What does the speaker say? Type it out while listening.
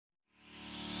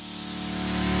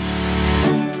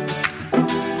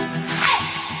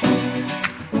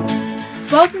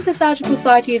Welcome to Surgical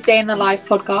Society's Day in the Life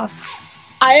podcast.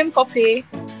 I am Poppy.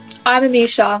 I'm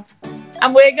Amisha.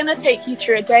 And we're going to take you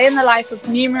through a day in the life of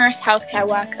numerous healthcare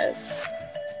workers.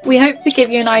 We hope to give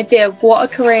you an idea of what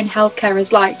a career in healthcare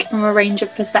is like from a range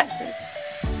of perspectives.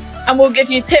 And we'll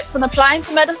give you tips on applying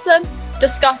to medicine,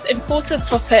 discuss important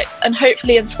topics, and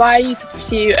hopefully inspire you to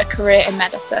pursue a career in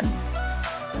medicine.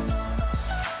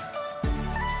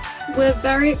 We're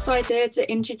very excited to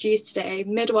introduce today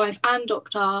Midwife and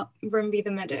Dr Rumbi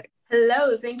the medic.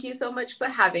 Hello, thank you so much for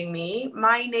having me.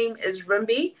 My name is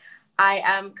Rumbi. I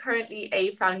am currently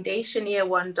a foundation year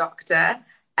 1 doctor,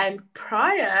 and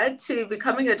prior to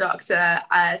becoming a doctor,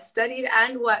 I studied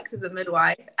and worked as a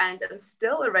midwife, and I'm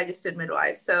still a registered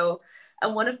midwife. So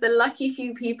I'm one of the lucky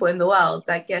few people in the world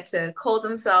that get to call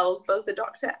themselves both a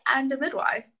doctor and a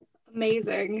midwife.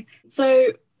 Amazing.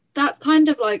 So that's kind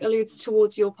of like alludes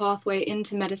towards your pathway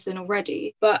into medicine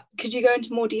already, but could you go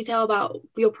into more detail about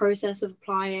your process of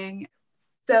applying?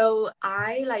 So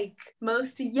I, like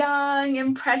most young,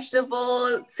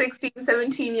 impressionable 16,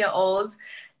 17-year-olds,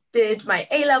 did my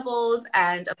A-levels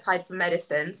and applied for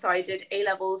medicine. So I did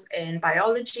A-levels in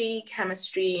biology,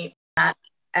 chemistry, math,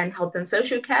 and health and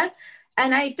social care.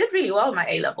 And I did really well in my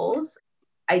A-levels.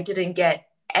 I didn't get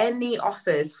any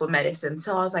offers for medicine.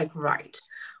 So I was like, right,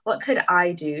 what could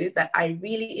I do that I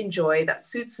really enjoy, that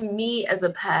suits me as a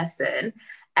person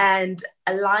and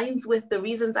aligns with the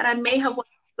reasons that I may have wanted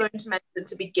to go into medicine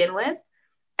to begin with?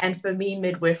 And for me,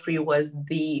 midwifery was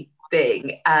the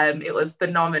thing. It was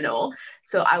phenomenal.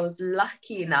 So I was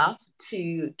lucky enough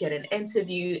to get an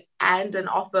interview and an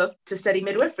offer to study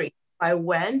midwifery. I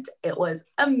went, it was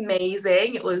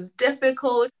amazing. It was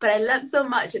difficult, but I learned so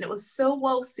much, and it was so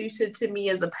well suited to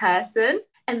me as a person.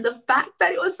 And the fact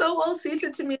that it was so well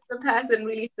suited to me as a person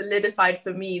really solidified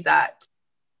for me that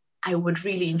I would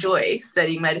really enjoy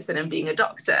studying medicine and being a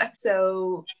doctor.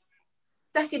 So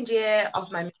second year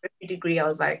of my midwifery degree, I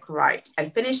was like, right, I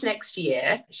finish next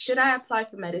year. Should I apply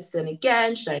for medicine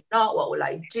again? Should I not? What will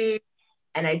I do?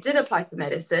 And I did apply for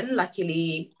medicine,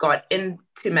 luckily got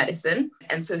into medicine,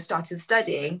 and so started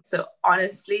studying. So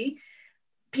honestly,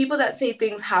 people that say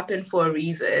things happen for a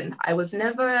reason, I was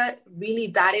never really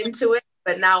that into it,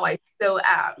 but now I still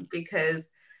am, because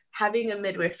having a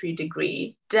midwifery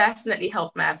degree definitely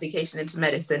helped my application into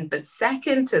medicine. But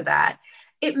second to that,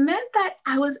 it meant that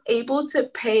I was able to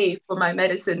pay for my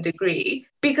medicine degree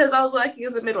because I was working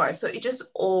as a midwife. So it just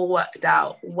all worked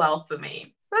out well for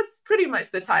me. That's pretty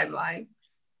much the timeline.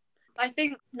 I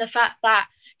think the fact that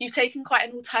you've taken quite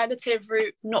an alternative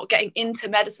route, not getting into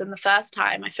medicine the first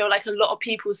time, I feel like a lot of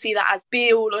people see that as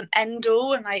be all and end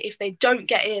all, and like if they don't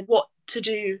get in, what to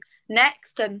do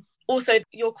next. And also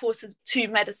your course to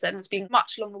medicine has been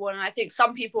much longer one, and I think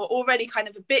some people are already kind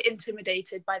of a bit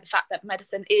intimidated by the fact that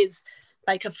medicine is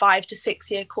like a 5 to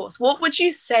 6 year course. What would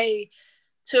you say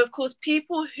to, of course,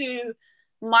 people who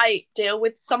might deal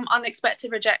with some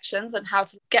unexpected rejections and how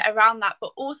to get around that,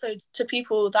 but also to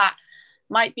people that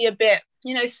might be a bit,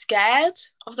 scared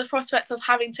of the prospect of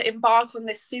having to embark on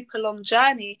this super long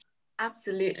journey?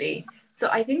 Absolutely. So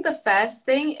I think the first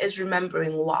thing is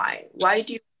remembering why. Why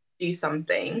do you do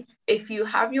something? If you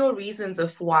have your reasons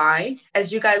of why,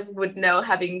 as you guys would know,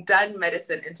 having done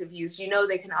medicine interviews,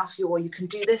 they can ask you, well, you can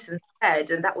do this instead,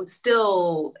 and that would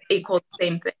still equal the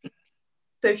same thing.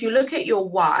 So if you look at your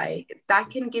why,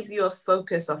 that can give you a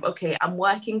focus of, okay, I'm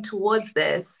working towards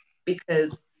this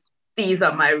because these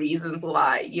are my reasons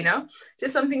why,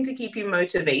 just something to keep you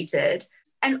motivated.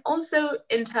 And also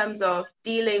in terms of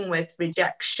dealing with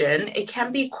rejection, it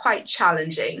can be quite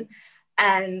challenging.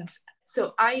 And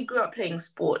so I grew up playing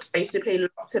sport. I used to play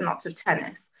lots and lots of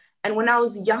tennis. And when I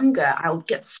was younger, I would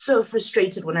get so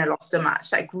frustrated when I lost a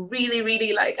match, like really,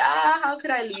 really like, how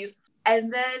could I lose?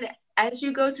 And then as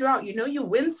you go throughout, you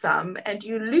win some and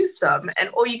you lose some, and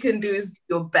all you can do is do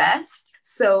your best.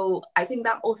 So I think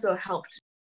that also helped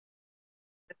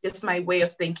just my way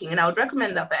of thinking. And I would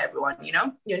recommend that for everyone,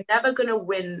 you're never going to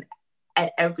win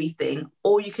at everything.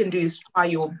 All you can do is try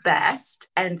your best.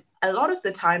 And a lot of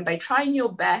the time, by trying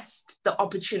your best, the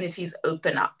opportunities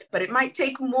open up. But it might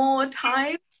take more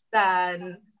time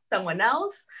than someone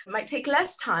else. It might take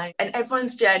less time. And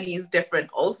everyone's journey is different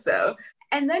also.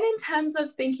 And then in terms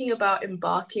of thinking about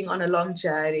embarking on a long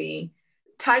journey,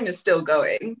 time is still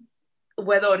going.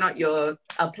 Whether or not you're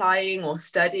applying or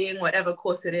studying, whatever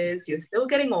course it is, you're still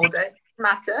getting older, it doesn't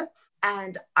matter.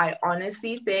 And I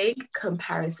honestly think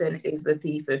comparison is the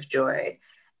thief of joy.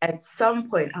 At some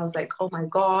point, I was like, oh my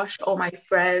gosh, all my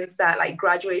friends that like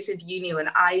graduated uni when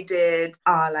I did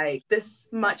are like this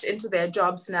much into their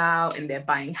jobs now, and they're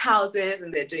buying houses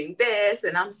and they're doing this,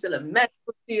 and I'm still a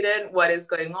medical student. What is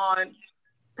going on?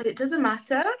 But it doesn't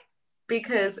matter,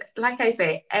 because like I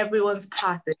say, everyone's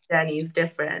path and journey is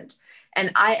different.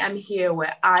 And I am here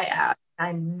where I am.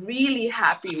 I'm really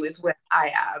happy with where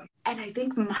I am. And I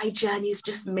think my journey's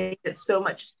just made it so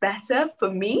much better for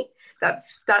me.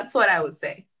 That's what I would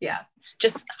say. Yeah.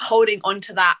 Just holding on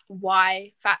to that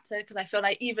why factor, because I feel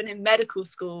like even in medical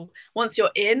school, once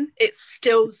you're in, it's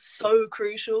still so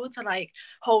crucial to like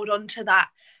hold on to that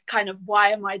kind of why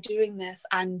am I doing this,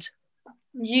 and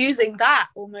using that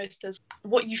almost as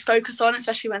what you focus on,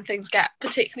 especially when things get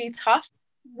particularly tough.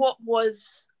 What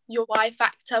was your why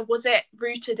factor? Was it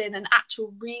rooted in an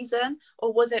actual reason,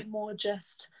 or was it more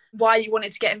just why you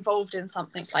wanted to get involved in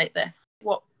something like this?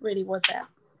 What really was it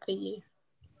for you?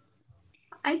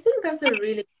 I think that's a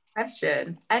really good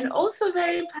question, and also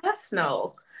very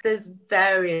personal. There's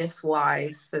various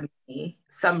whys for me,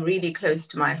 some really close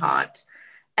to my heart,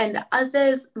 and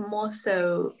others more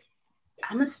so.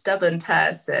 I'm a stubborn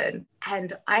person,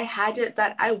 and I had it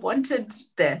that I wanted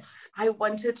this. I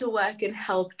wanted to work in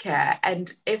healthcare.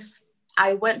 And if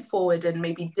I went forward and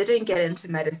maybe didn't get into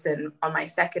medicine on my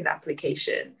second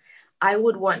application, I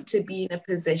would want to be in a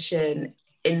position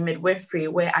in midwifery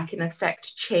where I can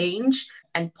affect change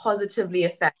and positively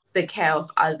affect the care of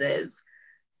others.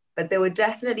 But there were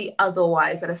definitely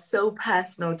otherwise that are so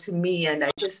personal to me, and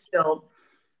I just feel,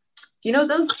 you know,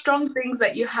 those strong things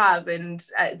that you have, and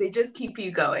they just keep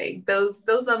you going. Those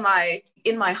are my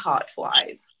in my heart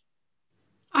wise.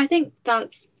 I think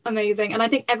that's amazing. And I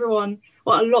think everyone,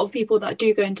 well, a lot of people that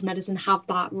do go into medicine have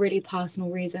that really personal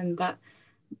reason that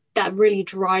really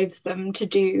drives them to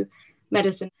do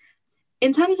medicine.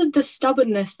 In terms of the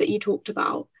stubbornness that you talked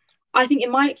about, I think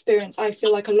in my experience, I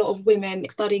feel like a lot of women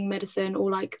studying medicine or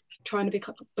like trying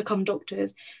to become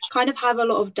doctors kind of have a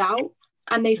lot of doubt,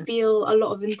 and they feel a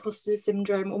lot of imposter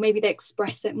syndrome, or maybe they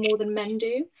express it more than men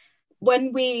do.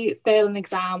 When we fail an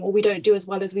exam or we don't do as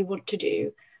well as we want to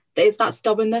do, it's that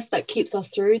stubbornness that keeps us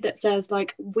through, that says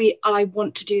like, I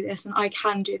want to do this, and I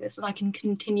can do this, and I can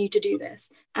continue to do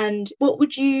this. And what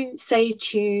would you say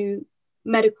to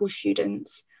medical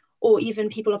students or even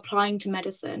people applying to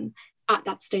medicine at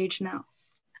that stage now?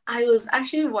 I was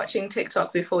actually watching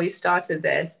TikTok before we started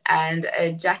this, and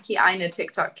a Jackie Aina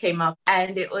TikTok came up,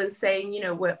 and it was saying, you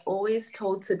know, we're always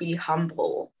told to be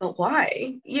humble, but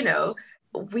why? You know,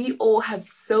 we all have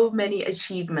so many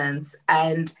achievements,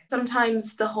 and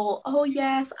sometimes the whole, oh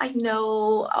yes, I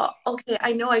know, okay,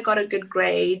 I know I got a good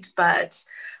grade, but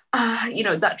you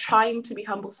know, that trying to be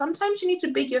humble, sometimes you need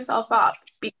to big yourself up,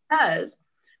 because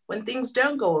when things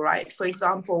don't go right, for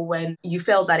example, when you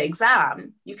fail that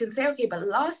exam, you can say, okay, but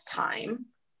last time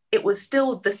it was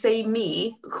still the same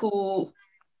me who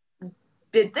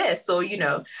did this, or, you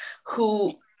know,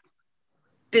 who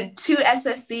did 2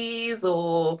 SSCs,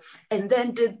 or and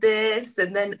then did this,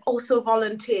 and then also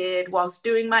volunteered whilst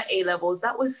doing my A levels.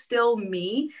 That was still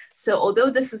me. So although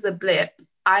this is a blip,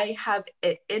 I have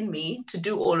it in me to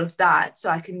do all of that, so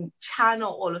I can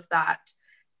channel all of that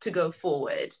to go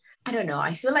forward. I don't know.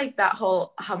 I feel like that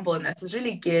whole humbleness is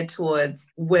really geared towards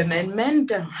women. Men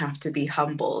don't have to be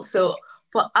humble. So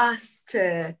for us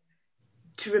to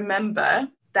remember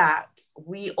that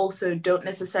we also don't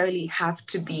necessarily have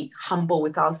to be humble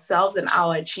with ourselves and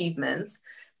our achievements,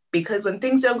 because when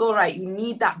things don't go right, you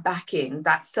need that backing,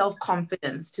 that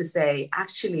self-confidence to say,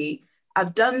 actually,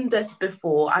 I've done this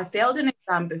before. I failed an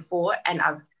exam before, and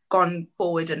I've gone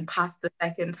forward and passed the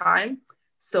second time,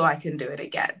 so I can do it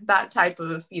again. That type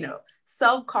of, you know,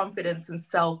 self-confidence and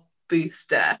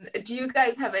self-booster. Do you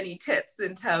guys have any tips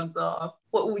in terms of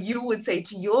what you would say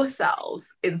to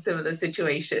yourselves in similar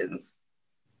situations?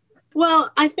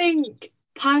 Well, I think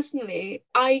personally,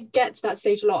 I get to that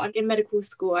stage a lot. In medical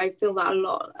school, I feel that a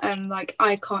lot. Like,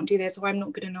 I can't do this, or I'm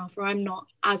not good enough, or I'm not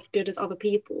as good as other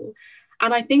people.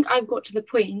 And I think I've got to the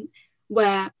point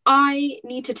where I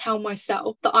need to tell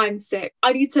myself that I'm sick.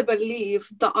 I need to believe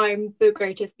that I'm the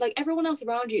greatest. Like, everyone else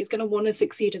around you is going to want to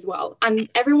succeed as well. And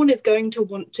everyone is going to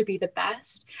want to be the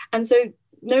best. And so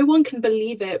no one can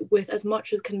believe it with as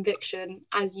much as conviction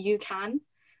as you can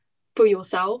for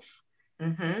yourself.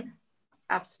 Mm-hmm.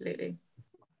 Absolutely.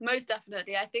 Most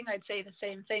definitely. I think I'd say the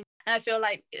same thing. And I feel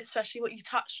like, especially what you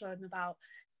touched on about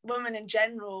women in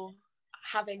general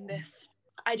having this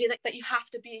idea that you have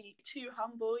to be too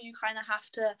humble, you kind of have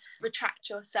to retract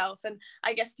yourself. And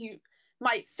I guess you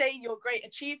might say your great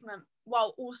achievement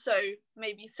while also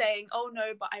maybe saying, oh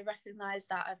no, but I recognize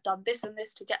that I've done this and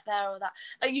this to get there, or that.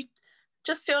 Like, you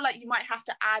just feel like you might have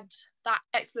to add that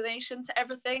explanation to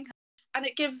everything. And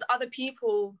it gives other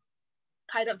people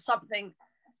kind of something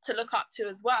to look up to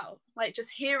as well. Like, just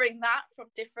hearing that from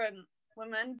different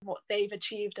women, what they've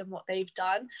achieved and what they've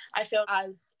done, I feel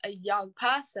as a young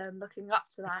person looking up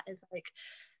to that is like,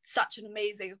 such an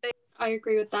amazing thing. I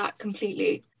agree with that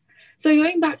completely. So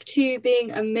going back to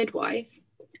being a midwife,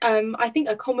 I think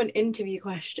a common interview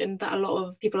question that a lot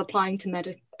of people applying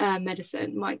to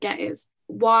medicine might get is,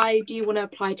 why do you want to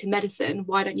apply to medicine?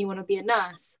 Why don't you want to be a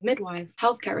nurse, midwife,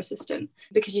 healthcare assistant?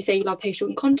 Because you say you love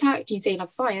patient contact, you say you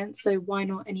love science, so why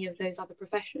not any of those other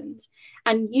professions?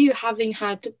 And you, having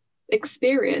had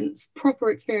proper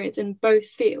experience in both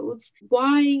fields,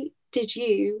 why did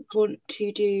you want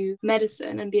to do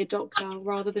medicine and be a doctor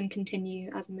rather than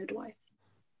continue as a midwife?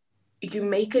 You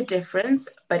make a difference,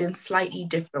 but in slightly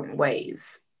different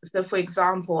ways. So, for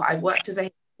example, I worked as a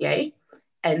HCA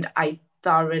and I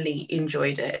thoroughly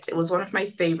enjoyed it. It was one of my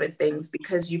favorite things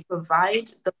because you provide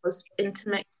the most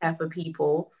intimate care for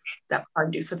people that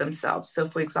can't do for themselves. So,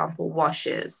 for example,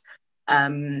 washes.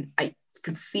 I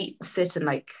could sit and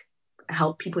like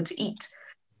help people to eat.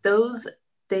 Those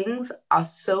things are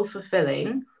so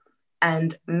fulfilling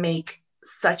and make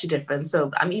such a difference. So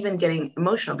I'm even getting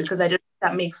emotional because I don't think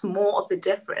that makes more of a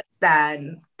difference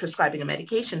than prescribing a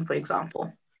medication, for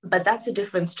example. But that's a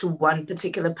difference to one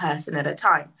particular person at a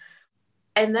time.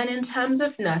 And then in terms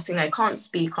of nursing, I can't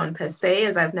speak on per se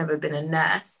as I've never been a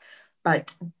nurse,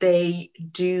 but they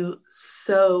do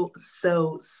so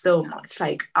much.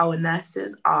 Like, our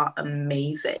nurses are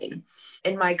amazing.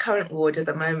 In my current ward at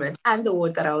the moment and the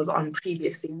ward that I was on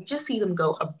previously, you just see them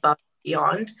go above and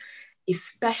beyond,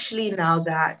 especially now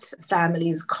that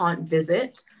families can't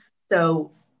visit.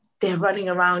 So they're running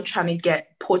around trying to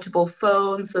get portable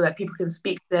phones so that people can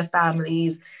speak to their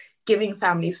families, giving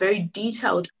families very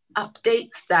detailed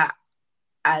updates that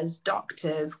as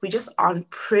doctors we just aren't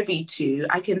privy to.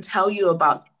 I can tell you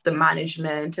about the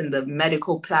management and the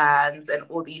medical plans and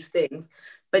all these things,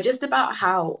 but just about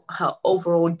how her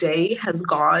overall day has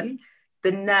gone,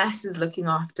 the nurse is looking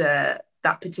after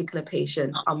that particular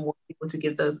patient are more able to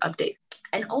give those updates.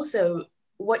 And also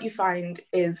what you find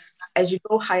is as you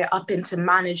go higher up into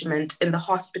management in the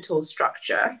hospital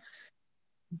structure,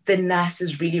 the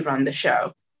nurses really run the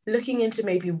show. Looking into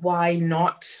maybe why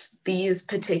not these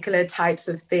particular types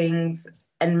of things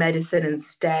and medicine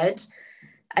instead,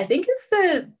 I think it's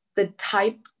the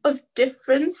type of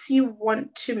difference you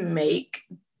want to make.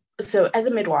 So as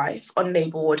a midwife on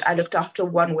labor ward, I looked after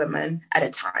one woman at a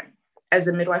time. As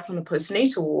a midwife on the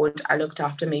postnatal ward, I looked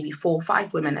after maybe 4 or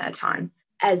 5 women at a time.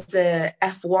 As a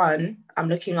F1, I'm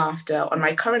looking after, on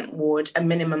my current ward, a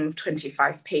minimum of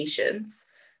 25 patients.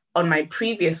 On my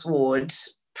previous ward,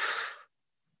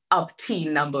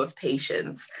 up-teen number of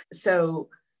patients. So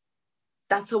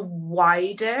that's a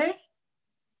wider,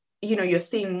 you're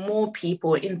seeing more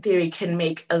people in theory can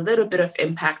make a little bit of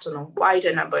impact on a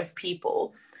wider number of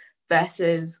people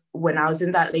versus when I was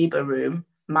in that labor room,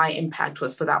 my impact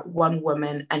was for that one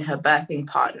woman and her birthing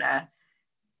partner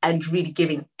and really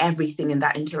giving everything in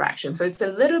that interaction. So it's a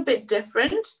little bit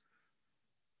different,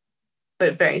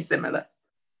 but very similar.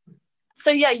 So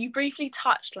yeah, you briefly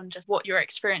touched on just what your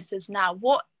experience is now.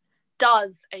 What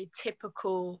does a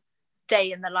typical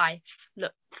day in the life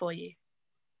look for you?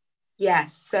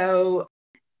 Yes, so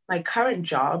my current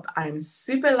job, I'm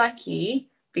super lucky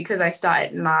because I start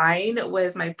at 9,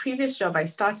 whereas my previous job, I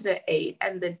started at 8.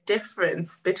 And the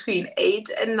difference between 8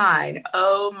 and 9,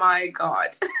 oh my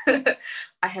God.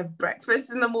 I have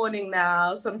breakfast in the morning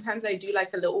now. Sometimes I do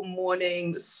like a little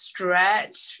morning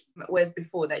stretch, whereas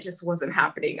before that just wasn't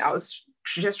happening. I was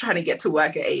just trying to get to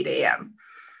work at 8 a.m.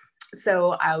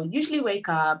 So I'll usually wake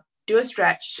up, do a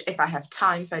stretch if I have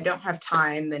time. If I don't have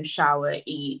time, then shower,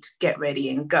 eat, get ready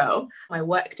and go. My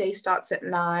work day starts at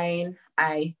 9.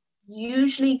 I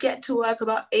usually get to work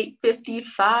about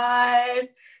 8:55,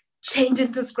 change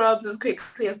into scrubs as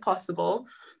quickly as possible,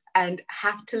 and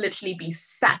have to literally be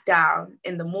sat down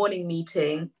in the morning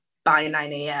meeting by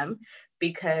 9 a.m.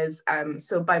 because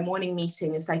so by morning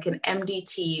meeting, it's like an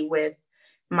MDT with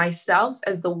myself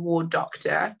as the ward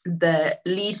doctor, the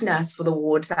lead nurse for the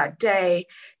ward that day,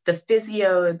 the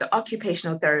physio, the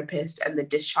occupational therapist, and the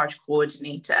discharge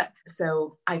coordinator.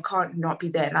 So I can't not be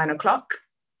there at 9 o'clock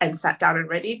and sat down and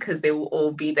ready because they will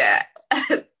all be there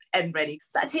and ready.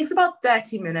 So that takes about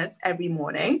 30 minutes every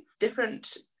morning.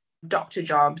 Different doctor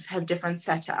jobs have different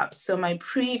setups. So my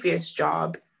previous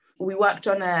job, we worked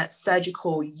on a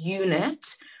surgical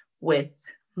unit with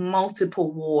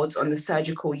multiple wards on the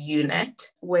surgical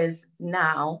unit, whereas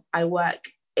now I work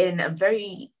in a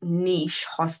very niche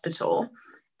hospital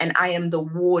and I am the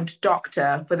ward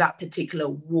doctor for that particular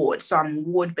ward. So I'm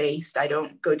ward based. I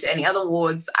don't go to any other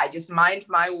wards. I just mind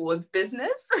my ward's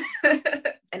business.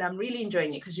 And I'm really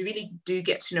enjoying it because you really do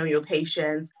get to know your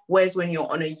patients. Whereas when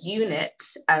you're on a unit,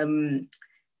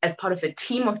 as part of a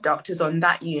team of doctors on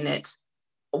that unit,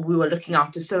 we were looking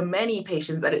after so many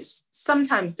patients that it's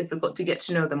sometimes difficult to get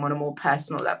to know them on a more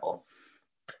personal level.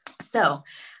 So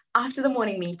after the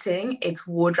morning meeting, it's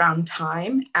ward round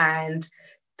time, and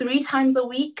 3 times a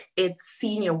week, it's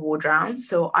senior ward round.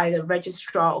 So either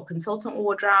registrar or consultant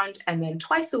ward round. And then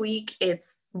twice a week,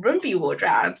 it's Rumbi ward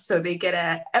round. So they get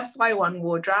a FY1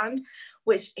 ward round,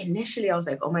 which initially I was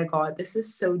like, oh my God, this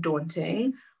is so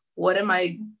daunting. What am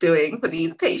I doing for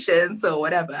these patients or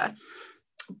whatever?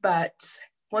 But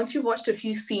once you've watched a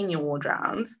few senior ward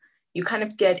rounds, you kind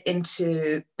of get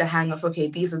into the hang of, okay,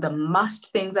 these are the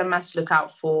must things I must look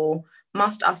out for,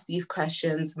 must ask these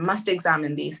questions, must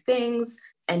examine these things.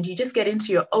 And you just get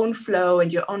into your own flow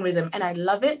and your own rhythm. And I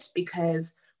love it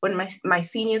because when my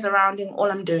seniors are rounding,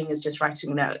 all I'm doing is just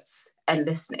writing notes and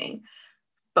listening.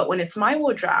 But when it's my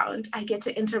ward round, I get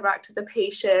to interact with the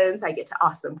patients. I get to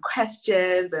ask them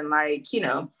questions and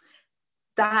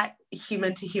that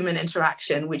human to human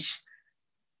interaction, which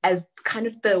as kind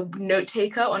of the note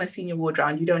taker on a senior ward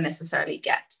round, you don't necessarily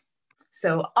get.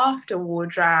 So after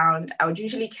ward round, I would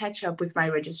usually catch up with my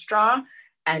registrar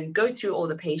and go through all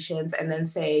the patients and then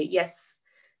say, yes,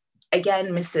 again,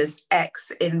 Mrs.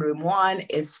 X in room 1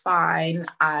 is fine.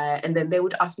 And then they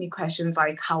would ask me questions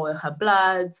like, how are her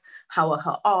bloods? How are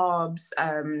her obs?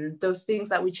 Those things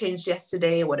that we changed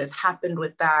yesterday, what has happened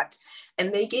with that?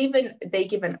 And they give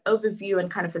an overview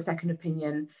and kind of a second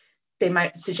opinion. They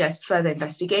might suggest further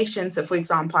investigation. So for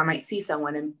example, I might see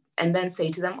someone and then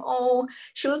say to them, oh,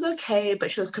 she was okay,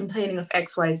 but she was complaining of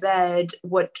XYZ.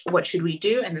 What should we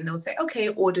do? And then they'll say, okay,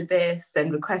 order this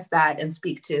and request that and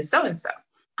speak to so-and-so.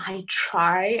 I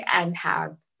try and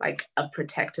have like a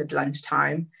protected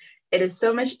lunchtime. It is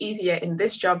so much easier in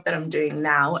this job that I'm doing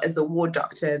now as a ward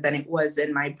doctor than it was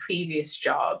in my previous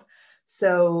job.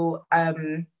 So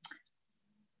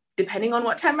depending on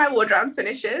what time my ward round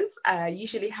finishes, I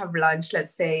usually have lunch,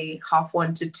 let's say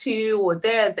 1:30 to 2 or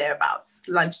thereabouts,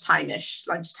 lunchtime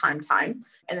time.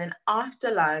 And then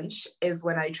after lunch is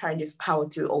when I try and just power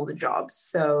through all the jobs.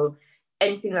 So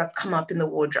anything that's come up in the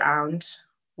ward round,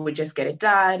 we just get it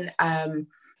done.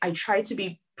 I try to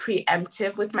be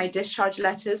preemptive with my discharge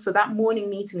letters. So that morning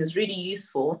meeting is really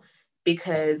useful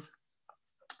because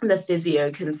the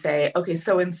physio can say, okay,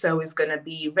 so-and-so is going to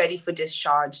be ready for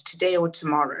discharge today or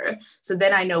tomorrow. So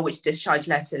then I know which discharge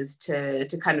letters to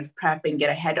kind of prep and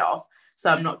get ahead of. So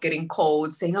I'm not getting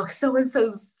called saying, oh,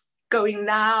 so-and-so's going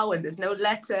now and there's no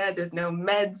letter, there's no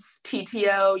meds,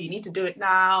 TTO, you need to do it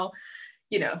now.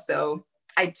 So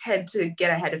I tend to get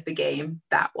ahead of the game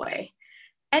that way.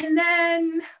 And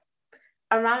then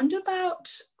around about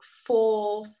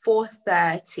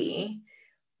 4:30,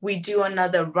 we do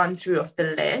another run through of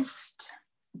the list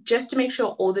just to make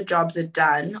sure all the jobs are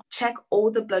done. Check all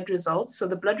the blood results. So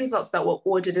the blood results that were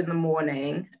ordered in the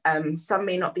morning, some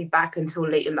may not be back until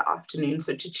late in the afternoon.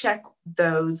 So to check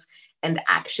those and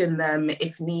action them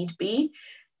if need be.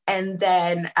 And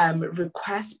then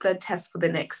request blood tests for the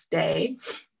next day.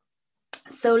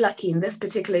 So lucky in this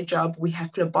particular job, we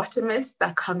have phlebotomists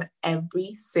that come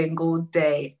every single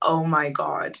day. Oh my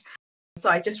God. So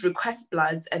I just request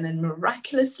bloods and then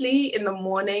miraculously in the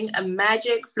morning, a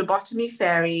magic phlebotomy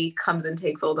fairy comes and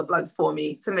takes all the bloods for me.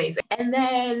 It's amazing. And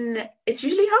then it's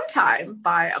usually home time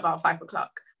by about 5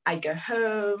 o'clock. I go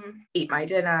home, eat my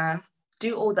dinner,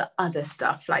 do all the other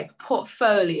stuff like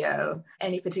portfolio,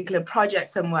 any particular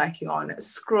projects I'm working on,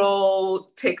 scroll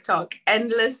TikTok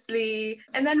endlessly,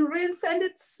 and then rinse and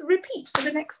it's repeat for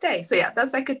the next day. So yeah,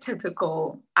 that's like a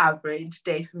typical average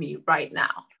day for me right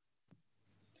now.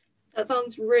 That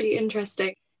sounds really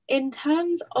interesting. In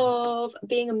terms of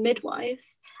being a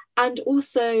midwife and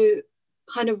also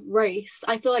kind of race,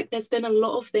 I feel like there's been a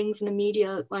lot of things in the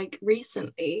media like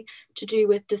recently to do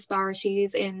with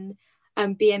disparities in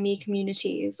BME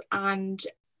communities and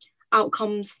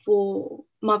outcomes for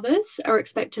mothers or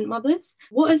expectant mothers.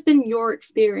 What has been your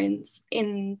experience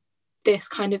in this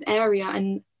kind of area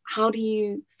and how do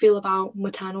you feel about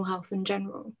maternal health in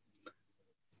general?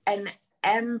 And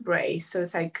embrace, so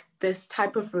it's like this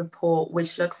type of report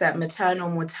which looks at maternal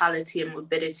mortality and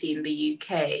morbidity in the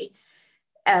UK.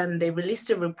 They released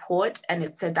a report and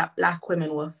it said that Black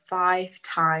women were 5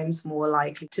 times more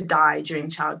likely to die during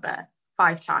childbirth,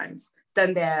 5 times,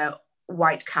 than their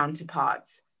white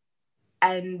counterparts.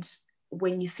 And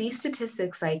when you see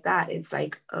statistics like that, it's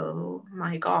like, oh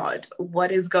my God,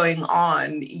 what is going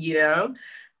on?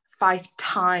 5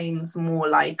 times more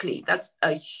likely.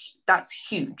 That's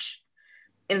huge.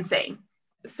 Insane.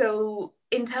 So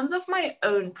in terms of my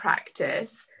own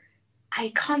practice,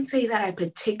 I can't say that I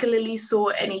particularly saw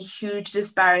any huge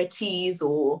disparities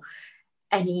or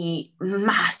any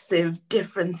massive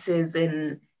differences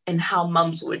in how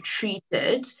mums were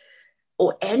treated.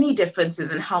 or any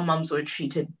differences in how mums were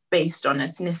treated based on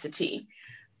ethnicity.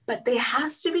 But there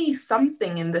has to be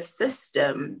something in the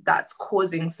system that's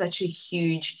causing such a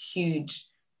huge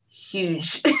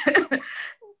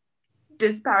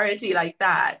disparity like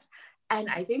that. And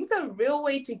I think the real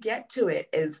way to get to it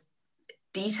is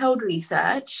detailed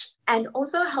research and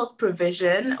also health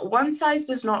provision. One size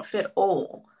does not fit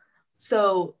all.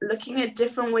 So looking at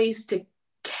different ways to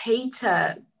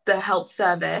cater the health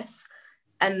service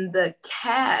and the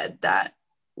care that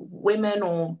women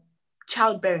or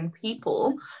childbearing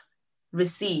people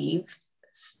receive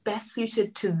best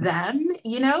suited to them,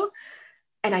 you know?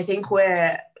 And I think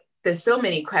where there's so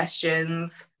many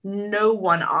questions, no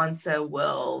one answer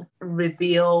will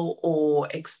reveal or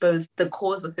expose the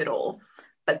cause of it all.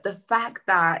 But the fact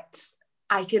that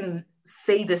I can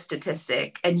say the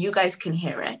statistic and you guys can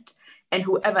hear it, and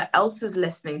whoever else is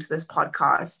listening to this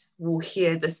podcast will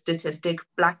hear the statistic,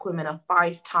 Black women are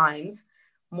 5 times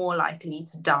more likely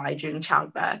to die during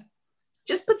childbirth,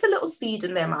 just puts a little seed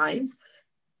in their minds.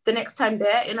 The next time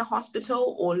they're in a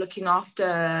hospital or looking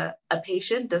after a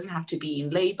patient, doesn't have to be in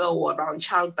labor or around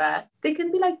childbirth, they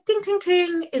can be like, ding, ding,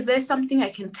 ding, is there something I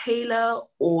can tailor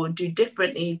or do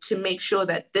differently to make sure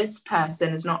that this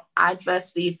person is not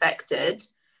adversely affected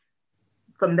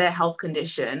from their health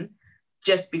condition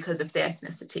just because of their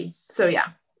ethnicity? So yeah,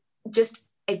 just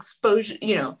exposure,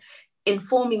 you know,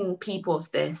 informing people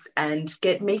of this and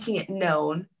making it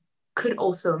known could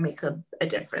also make a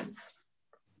difference.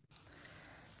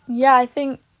 Yeah, I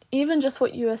think even just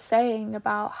what you were saying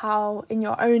about how in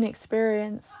your own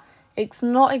experience, it's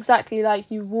not exactly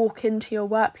like you walk into your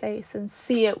workplace and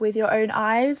see it with your own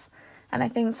eyes. And I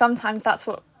think sometimes that's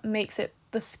what makes it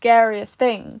the scariest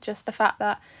thing, just the fact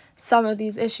that some of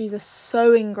these issues are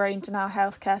so ingrained in our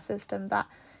healthcare system that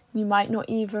you might not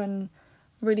even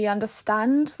really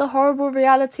understand the horrible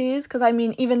realities. Because I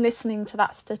mean, even listening to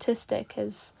that statistic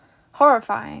is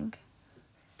horrifying.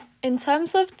 In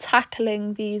terms of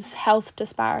tackling these health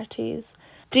disparities,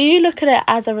 do you look at it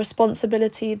as a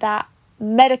responsibility that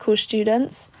medical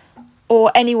students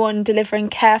or anyone delivering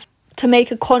care to make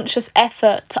a conscious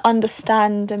effort to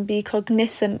understand and be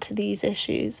cognizant to these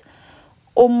issues,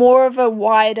 or more of a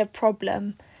wider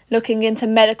problem looking into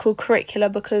medical curricula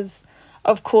because,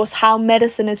 of course, how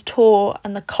medicine is taught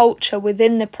and the culture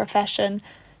within the profession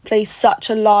plays such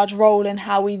a large role in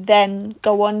how we then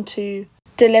go on to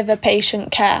deliver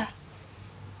patient care?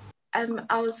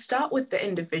 I'll start with the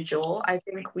individual. I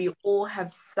think we all have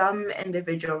some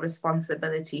individual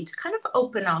responsibility to kind of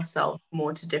open ourselves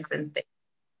more to different things.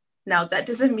 Now, that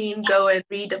doesn't mean go and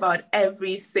read about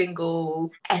every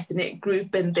single ethnic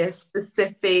group and their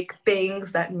specific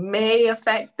things that may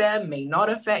affect them, may not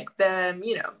affect them,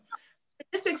 you know.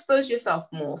 Just expose yourself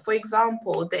more. For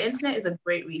example, the internet is a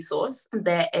great resource.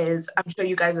 There is, I'm sure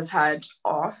you guys have heard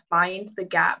of, Mind the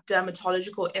Gap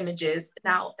dermatological images.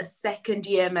 Now, a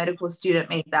second-year medical student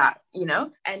made that, you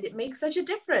know, and it makes such a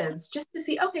difference just to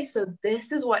see, okay, so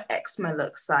this is what eczema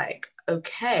looks like.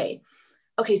 Okay,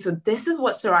 so this is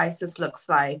what psoriasis looks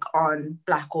like on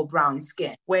Black or brown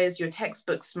skin, whereas your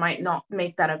textbooks might not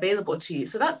make that available to you.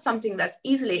 So that's something that's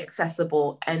easily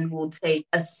accessible and will take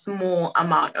a small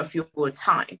amount of your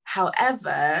time.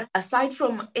 However, aside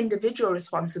from individual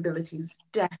responsibilities,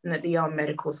 definitely our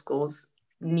medical schools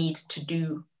need to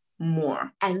do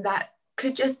more. And that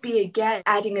could just be, again,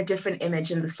 adding a different image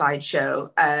in the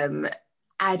slideshow,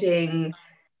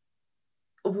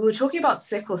 we were talking about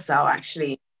sickle cell,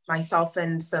 actually. Myself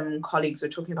and some colleagues were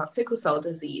talking about sickle cell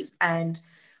disease, and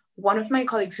one of my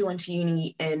colleagues who went to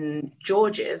uni in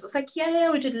George's was like, yeah,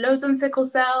 we did loads on sickle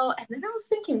cell. And then I was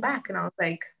thinking back and I was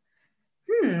like,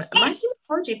 my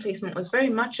hematology placement was very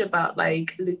much about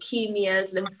like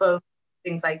leukemias, lymphomas,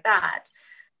 things like that.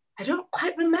 I don't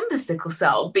quite remember sickle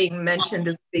cell being mentioned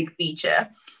as a big feature.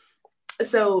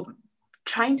 So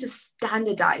trying to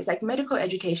standardize, like medical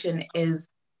education is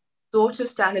sort of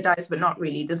standardized, but not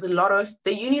really. The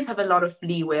unis have a lot of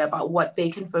leeway about what they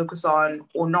can focus on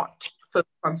or not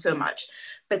focus on so much,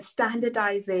 but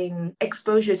standardizing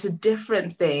exposure to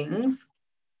different things.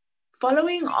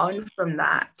 Following on from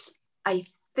that, I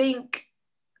think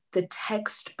the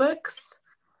textbooks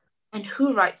and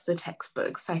who writes the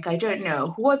textbooks, like, I don't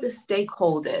know, who are the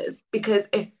stakeholders? Because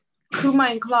if Kuma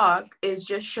and Clark is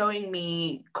just showing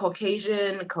me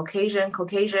Caucasian,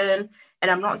 and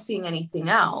I'm not seeing anything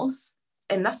else,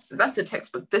 and that's a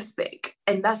textbook this big.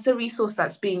 And that's a resource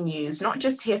that's being used, not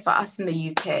just here for us in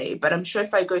the UK, but I'm sure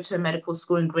if I go to a medical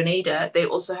school in Grenada, they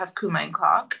also have Kuma and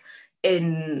Clark.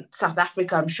 In South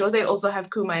Africa, I'm sure they also have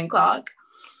Kuma and Clark.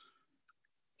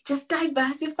 Just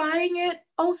diversifying it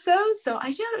also. So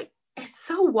it's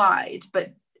so wide,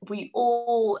 but we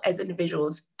all as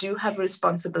individuals do have a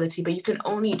responsibility, but you can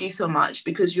only do so much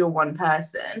because you're one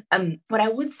person. What I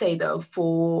would say though,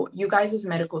 for you guys as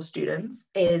medical students,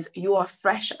 is you are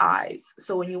fresh eyes.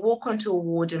 So when you walk onto a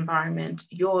ward environment,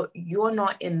 you're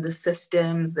not in the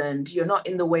systems and you're not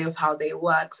in the way of how they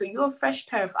work. So you're a fresh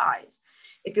pair of eyes.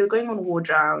 If you're going on ward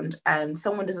round and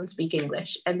someone doesn't speak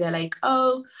English and they're like,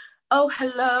 oh,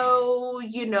 hello,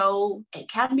 it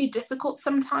can be difficult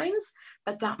sometimes,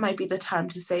 but that might be the time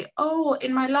to say, oh,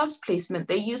 in my last placement,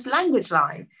 they use language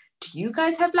line. Do you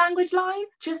guys have language line?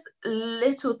 Just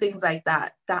little things like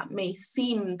that may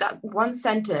seem that one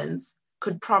sentence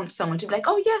could prompt someone to be like,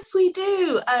 oh, yes, we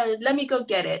do. Let me go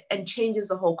get it, and changes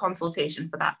the whole consultation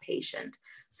for that patient.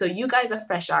 So you guys are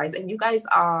fresh eyes and you guys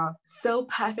are so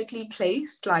perfectly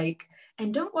placed,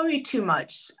 and don't worry too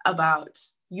much about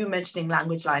you mentioning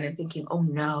language line and thinking, oh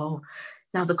no,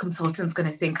 now the consultant's going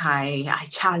to think I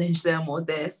challenge them or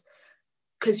this,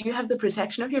 because you have the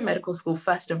protection of your medical school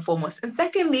first and foremost. And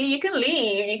secondly, you can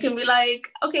leave. You can be like,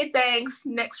 okay, thanks.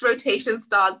 Next rotation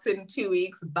starts in 2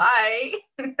 weeks. Bye.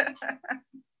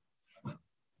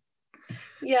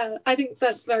 Yeah, I think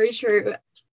that's very true.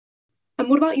 And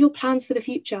what about your plans for the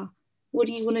future? What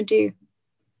do you want to do?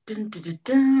 Dun, dun,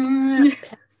 dun,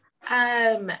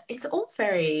 dun. It's all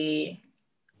very...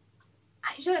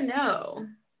 I don't know.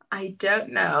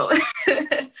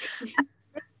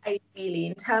 Ideally,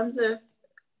 in terms of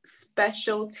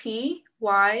specialty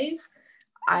wise,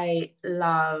 I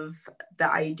love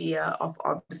the idea of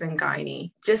obs and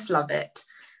gynae. Just love it.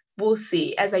 We'll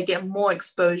see. As I get more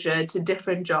exposure to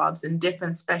different jobs and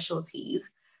different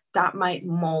specialties, that might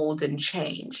mold and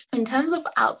change. In terms of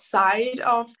outside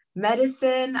of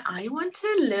medicine, I want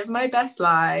to live my best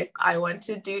life. I want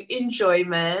to do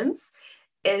enjoyments,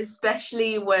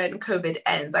 especially when COVID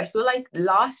ends. I feel like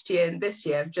last year and this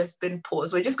year have just been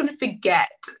paused. We're just going to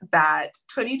forget that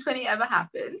 2020 ever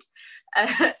happened.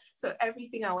 So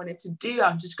everything I wanted to do, I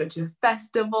wanted to go to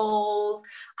festivals.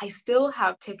 I still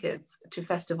have tickets to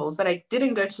festivals that I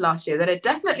didn't go to last year that are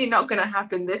definitely not going to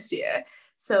happen this year.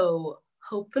 So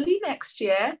hopefully next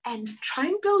year, and try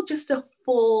and build just a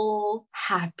full,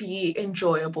 happy,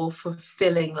 enjoyable,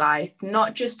 fulfilling life,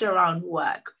 not just around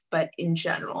work, but in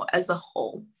general, as a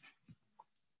whole.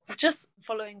 Just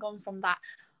following on from that,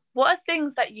 what are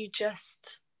things that you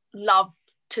just love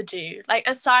to do? Like,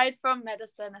 aside from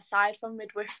medicine, aside from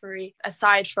midwifery,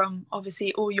 aside from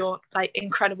obviously all your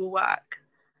incredible work?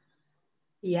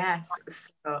 Yes,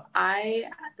 so I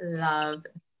love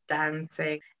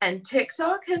dancing, and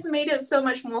TikTok has made it so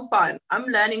much more fun. I'm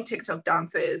learning TikTok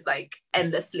dances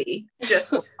endlessly, just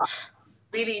for fun.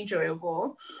 Really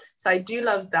enjoyable. So I do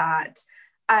love that.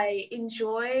 I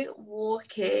enjoy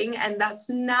walking, and that's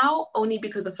now only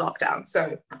because of lockdown.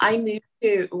 So I moved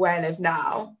to where I live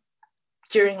now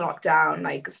during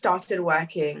lockdown, started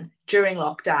working during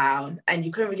lockdown, and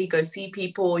you couldn't really go see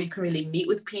people, you couldn't really meet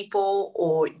with people,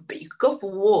 but you could go for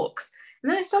walks.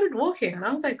 And then I started walking and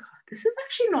I was like, this is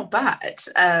actually not bad.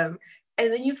 And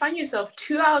then you find yourself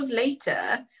 2 hours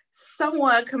later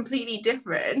somewhere completely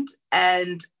different,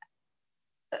 and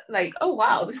oh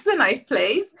wow, this is a nice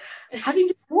place, having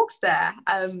just walked there.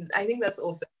 I think that's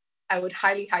awesome. I would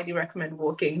highly recommend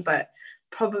walking, but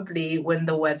probably when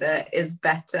the weather is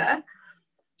better.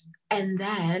 And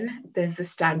then there's the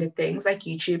standard things like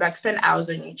YouTube. I spend hours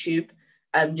on YouTube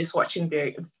just watching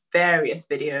various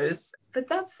videos, but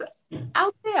that's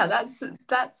out there. That's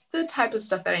the type of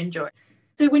stuff that I enjoy.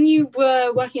 So when you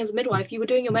were working as a midwife, you were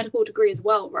doing your medical degree as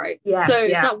well, right? Yes, so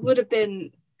yeah. That would have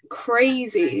been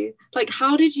crazy.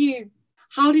 How did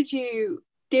you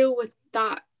deal with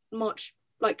that much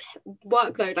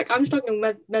workload? I'm struggling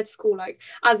with med school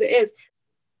as it is.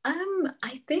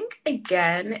 I think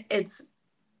again,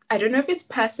 I don't know if it's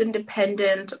person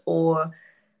dependent or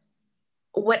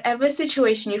whatever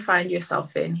situation you find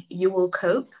yourself in, you will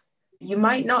cope. You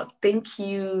might not think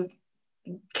you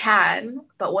can,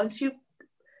 but once you're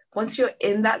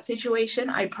in that situation,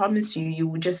 I promise you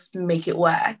will just make it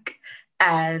work.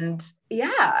 And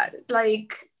yeah,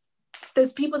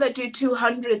 there's people that do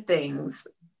 200 things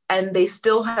and they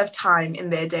still have time in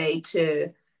their day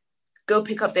to go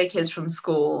pick up their kids from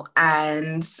school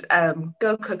and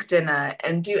go cook dinner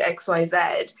and do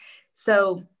XYZ.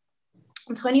 So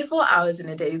 24 hours in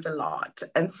a day is a lot.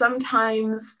 And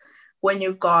sometimes when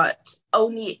you've got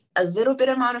only a little bit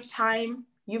amount of time,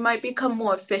 you might become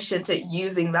more efficient at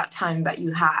using that time that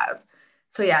you have.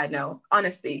 So yeah, no,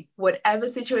 honestly, whatever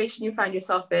situation you find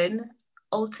yourself in,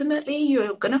 ultimately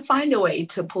you're going to find a way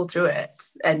to pull through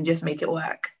it and just make it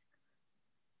work.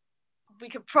 We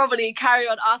could probably carry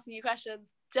on asking you questions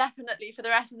definitely for the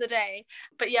rest of the day.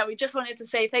 But yeah, we just wanted to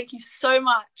say thank you so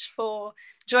much for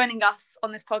joining us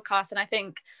on this podcast. And I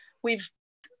think we've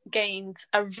gained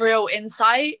a real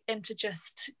insight into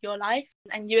just your life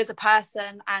and you as a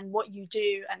person and what you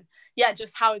do, and yeah,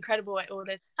 just how incredible it all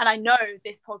is. And I know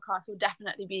this podcast will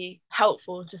definitely be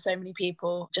helpful to so many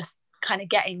people, just kind of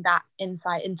getting that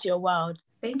insight into your world.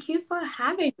 Thank you for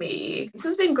having me. This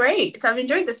has been great. I've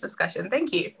enjoyed this discussion.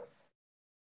 Thank you.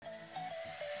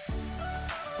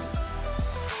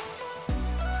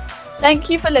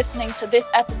 Thank you for listening to this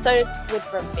episode with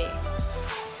Rumbi.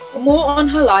 For more on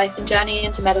her life and journey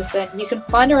into medicine, you can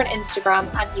find her on Instagram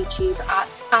and YouTube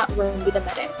at Rumbi the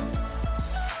Medic.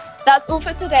 That's all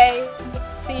for today.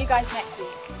 See you guys next week.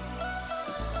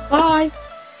 Bye.